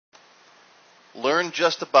Learn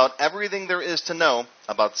just about everything there is to know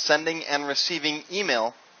about sending and receiving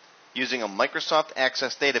email using a Microsoft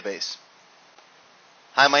Access database.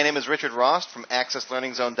 Hi, my name is Richard Rost from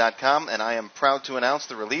AccessLearningZone.com, and I am proud to announce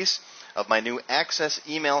the release of my new Access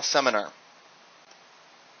Email Seminar.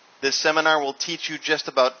 This seminar will teach you just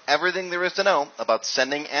about everything there is to know about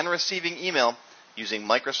sending and receiving email using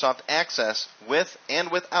Microsoft Access with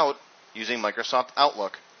and without using Microsoft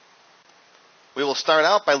Outlook. We will start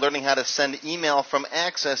out by learning how to send email from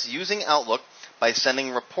Access using Outlook by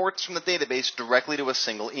sending reports from the database directly to a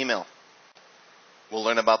single email. We'll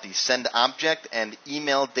learn about the send object and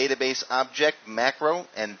email database object macro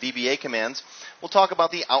and VBA commands. We'll talk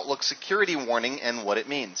about the Outlook security warning and what it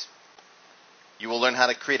means. You will learn how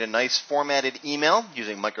to create a nice formatted email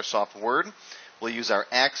using Microsoft Word. We'll use our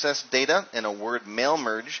Access data in a Word mail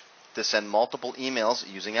merge to send multiple emails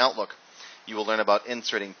using Outlook. You will learn about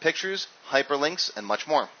inserting pictures, hyperlinks, and much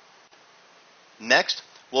more. Next,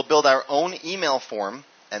 we'll build our own email form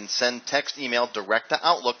and send text email direct to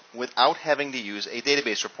Outlook without having to use a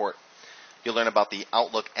database report. You'll learn about the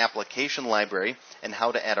Outlook application library and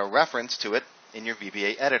how to add a reference to it in your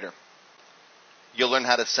VBA editor. You'll learn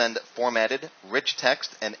how to send formatted, rich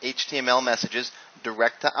text and HTML messages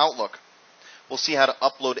direct to Outlook. We'll see how to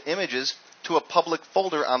upload images to a public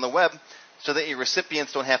folder on the web so that your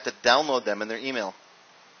recipients don't have to download them in their email.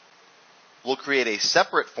 We'll create a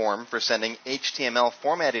separate form for sending HTML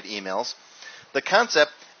formatted emails. The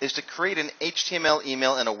concept is to create an HTML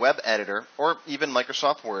email in a web editor or even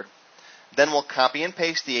Microsoft Word. Then we'll copy and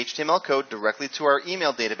paste the HTML code directly to our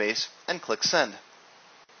email database and click send.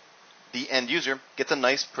 The end user gets a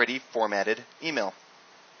nice, pretty formatted email.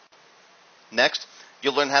 Next,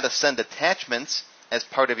 you'll learn how to send attachments as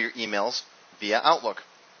part of your emails via Outlook.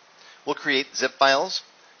 We'll create zip files,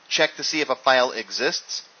 check to see if a file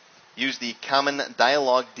exists, use the Common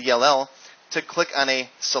Dialog DLL to click on a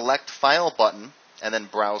Select File button, and then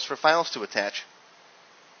browse for files to attach.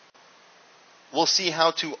 We'll see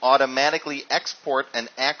how to automatically export and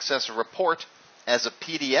access a report as a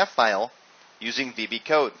PDF file using VB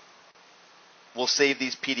Code. We'll save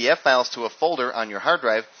these PDF files to a folder on your hard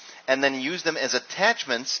drive and then use them as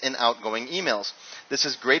attachments in outgoing emails. This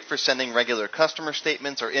is great for sending regular customer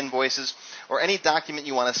statements or invoices or any document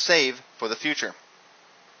you want to save for the future.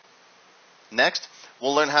 Next,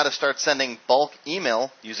 we'll learn how to start sending bulk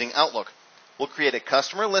email using Outlook. We'll create a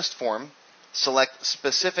customer list form, select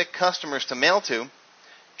specific customers to mail to,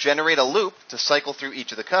 generate a loop to cycle through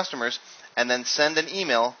each of the customers, and then send an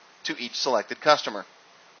email to each selected customer.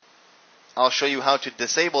 I'll show you how to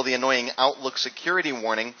disable the annoying Outlook security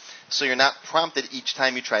warning so you're not prompted each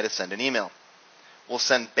time you try to send an email. We'll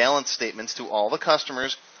send balance statements to all the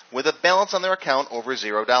customers with a balance on their account over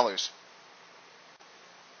 $0.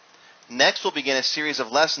 Next, we'll begin a series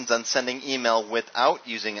of lessons on sending email without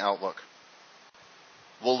using Outlook.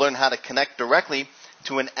 We'll learn how to connect directly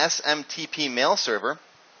to an SMTP mail server.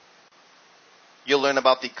 You'll learn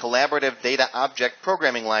about the Collaborative Data Object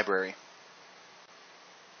Programming Library.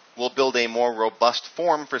 We'll build a more robust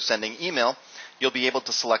form for sending email. You'll be able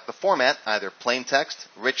to select the format, either plain text,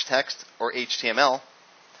 rich text, or HTML.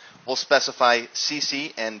 We'll specify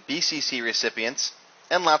CC and BCC recipients,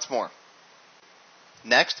 and lots more.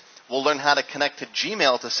 Next, we'll learn how to connect to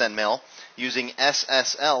Gmail to send mail using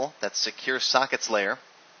SSL, that's Secure Sockets Layer.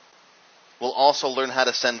 We'll also learn how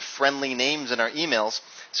to send friendly names in our emails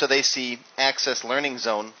so they see Access Learning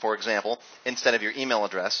Zone, for example, instead of your email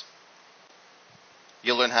address.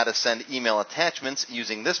 You'll learn how to send email attachments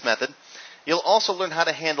using this method. You'll also learn how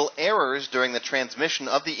to handle errors during the transmission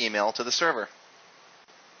of the email to the server.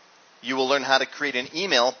 You will learn how to create an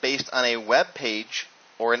email based on a web page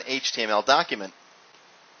or an HTML document.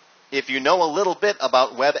 If you know a little bit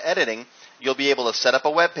about web editing, you'll be able to set up a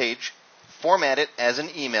web page, format it as an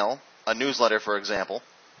email, a newsletter for example,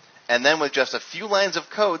 and then with just a few lines of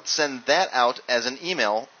code send that out as an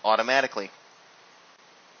email automatically.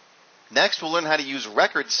 Next, we'll learn how to use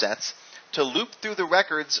record sets to loop through the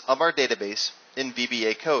records of our database in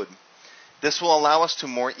VBA code. This will allow us to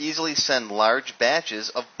more easily send large batches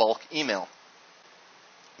of bulk email.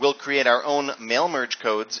 We'll create our own mail merge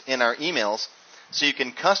codes in our emails so you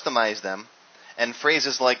can customize them, and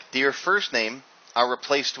phrases like Dear First Name are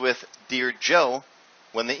replaced with Dear Joe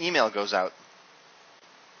when the email goes out.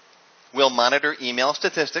 We'll monitor email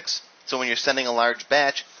statistics, so when you're sending a large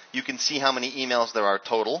batch, you can see how many emails there are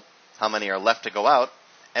total, how many are left to go out,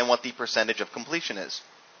 and what the percentage of completion is.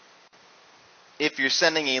 If you're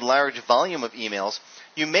sending a large volume of emails,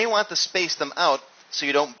 you may want to space them out so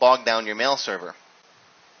you don't bog down your mail server.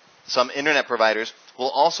 Some internet providers will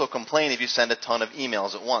also complain if you send a ton of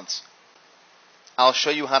emails at once. I'll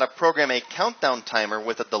show you how to program a countdown timer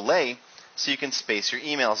with a delay so you can space your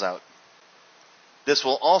emails out. This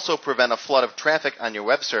will also prevent a flood of traffic on your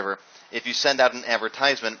web server if you send out an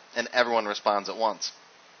advertisement and everyone responds at once.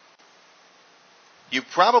 You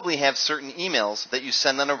probably have certain emails that you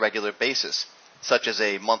send on a regular basis, such as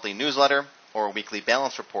a monthly newsletter or a weekly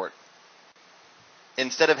balance report.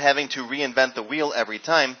 Instead of having to reinvent the wheel every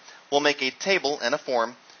time, we'll make a table and a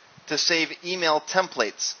form to save email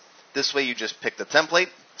templates. This way you just pick the template,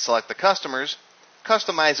 select the customers,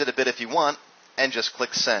 customize it a bit if you want, and just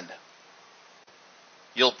click send.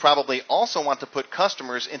 You'll probably also want to put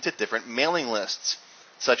customers into different mailing lists,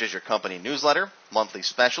 such as your company newsletter, monthly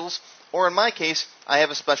specials, or in my case, I have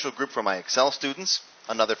a special group for my Excel students,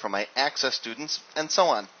 another for my Access students, and so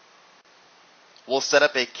on. We'll set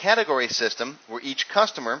up a category system where each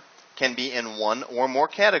customer can be in one or more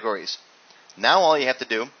categories. Now all you have to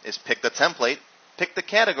do is pick the template, pick the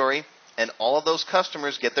category, and all of those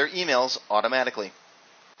customers get their emails automatically.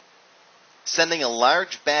 Sending a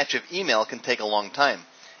large batch of email can take a long time.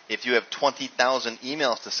 If you have 20,000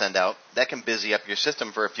 emails to send out, that can busy up your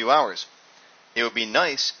system for a few hours. It would be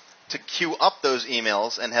nice to queue up those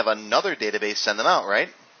emails and have another database send them out, right?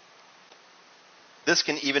 This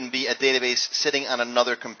can even be a database sitting on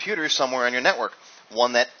another computer somewhere on your network,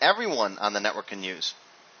 one that everyone on the network can use.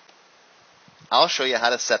 I'll show you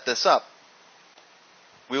how to set this up.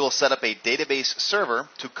 We will set up a database server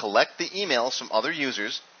to collect the emails from other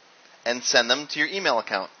users and send them to your email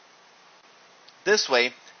account. This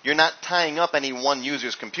way, you're not tying up any one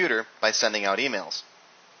user's computer by sending out emails.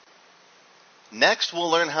 Next, we'll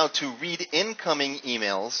learn how to read incoming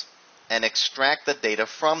emails and extract the data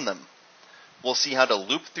from them. We'll see how to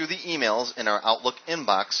loop through the emails in our Outlook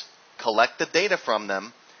inbox, collect the data from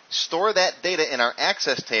them, store that data in our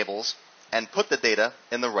Access tables, and put the data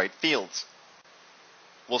in the right fields.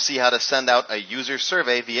 We'll see how to send out a user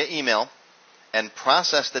survey via email and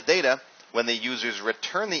process the data when the users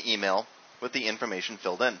return the email with the information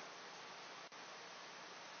filled in.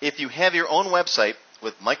 If you have your own website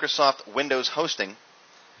with Microsoft Windows hosting,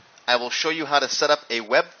 I will show you how to set up a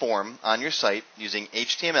web form on your site using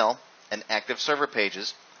HTML and active server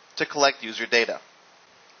pages to collect user data.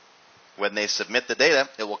 When they submit the data,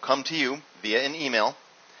 it will come to you via an email,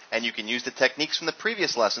 and you can use the techniques from the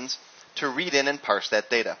previous lessons to read in and parse that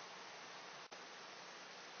data.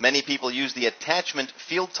 Many people use the attachment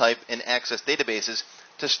field type in Access databases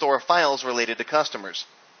to store files related to customers.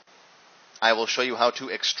 I will show you how to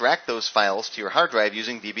extract those files to your hard drive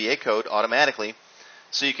using VBA code automatically,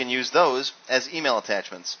 so you can use those as email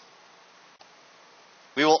attachments.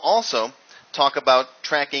 We will also talk about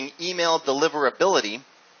tracking email deliverability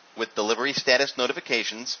with delivery status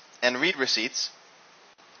notifications and read receipts.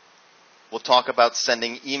 We'll talk about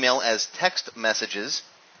sending email as text messages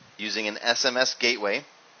using an SMS gateway.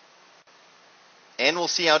 And we'll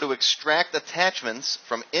see how to extract attachments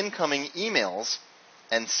from incoming emails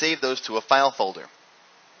and save those to a file folder.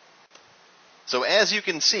 So as you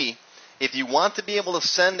can see, if you want to be able to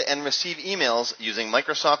send and receive emails using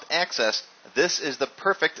Microsoft Access, this is the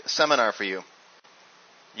perfect seminar for you.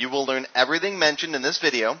 You will learn everything mentioned in this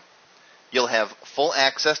video. You'll have full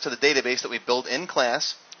access to the database that we build in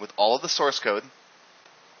class with all of the source code.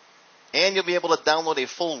 And you'll be able to download a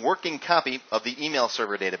full working copy of the email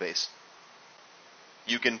server database.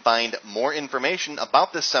 You can find more information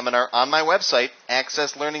about this seminar on my website,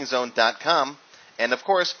 accesslearningzone.com. And of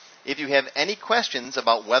course, if you have any questions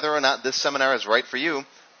about whether or not this seminar is right for you,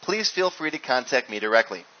 please feel free to contact me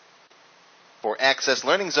directly. For Access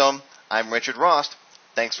Learning Zone, I'm Richard Rost.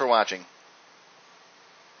 Thanks for watching.